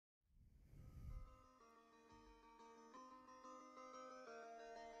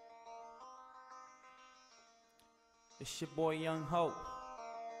It's your boy Young Hope.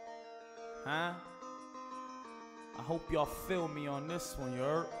 Huh? I hope y'all feel me on this one, you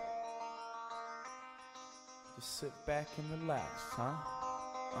heard? Just sit back and relax,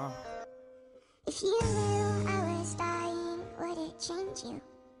 huh? If you knew I was dying, would it change you?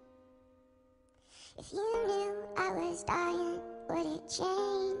 If you knew I was dying, would it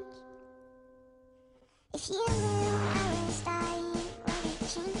change? If you knew I was dying, would it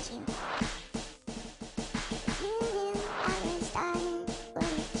change you? If you knew I was dying, would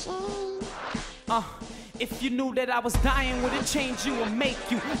it change? If you knew that I was dying, would it change you or make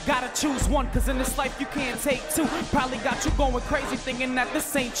you? Gotta choose one, cause in this life you can't take two. Probably got you going crazy thinking that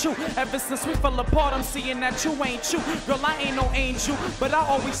this ain't true. Ever since we fell apart, I'm seeing that you ain't you. Girl, I ain't no angel, but I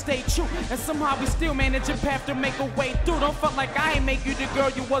always stay true. And somehow we still manage a path to make a way through. Don't feel like I ain't make you the girl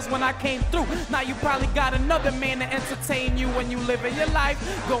you was when I came through. Now you probably got another man to entertain you when you living your life.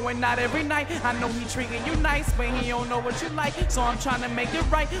 Going out every night, I know he treating you nice, but he don't know what you like. So I'm trying to make it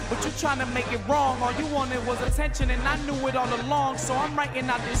right, but you trying to make it wrong. All you wanted was attention, and I knew it all along. So I'm writing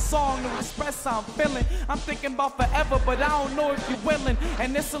out this song to express how I'm feeling. I'm thinking about forever, but I don't know if you're willing.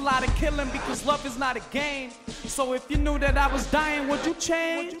 And it's a lot of killing because love is not a game. So if you knew that I was dying, would you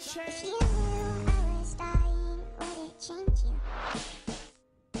change? If you knew I was dying, would it change you?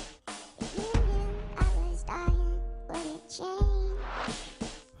 If you knew I was dying, would it change?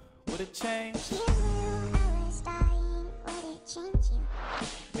 Would it change? If you knew I was dying, would it change you?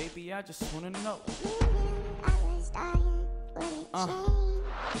 Baby, I just wanna know. If you knew I was dying, would it change?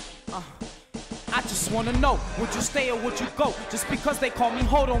 I just wanna know, would you stay or would you go? Just because they call me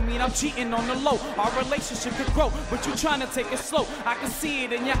hoe don't mean I'm cheating on the low. Our relationship could grow, but you trying to take it slow. I can see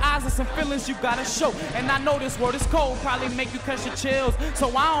it in your eyes and some feelings you gotta show. And I know this world is cold, probably make you catch your chills.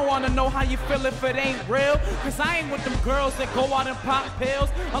 So I don't wanna know how you feel if it ain't real. Cause I ain't with them girls that go out and pop pills.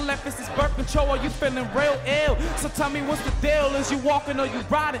 Unless it's birth control or you feeling real ill. So tell me what's the deal, is you walking or you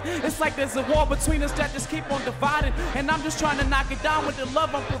riding? It's like there's a wall between us that just keep on dividing. And I'm just trying to knock it down with the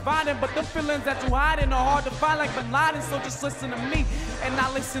love I'm providing. But the feelings that you hiding are hard to find like Bin Laden. So just listen to me and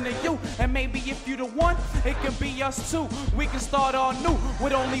I listen to you. And maybe if you the one, it can be us too. We can start all new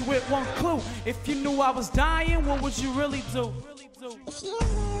with only with one clue. If you knew I was dying, what would you really do? If you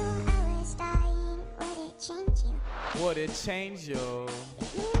knew I was dying, would it change you? Would it change you?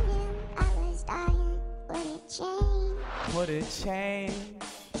 If you knew I was dying, would it change? Would it change?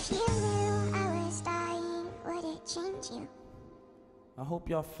 If you knew I was dying, would it change you? I hope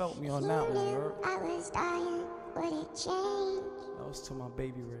y'all felt me on If that you one, knew right? I was dying, would it change? That was to my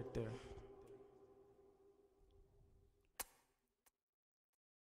baby right there.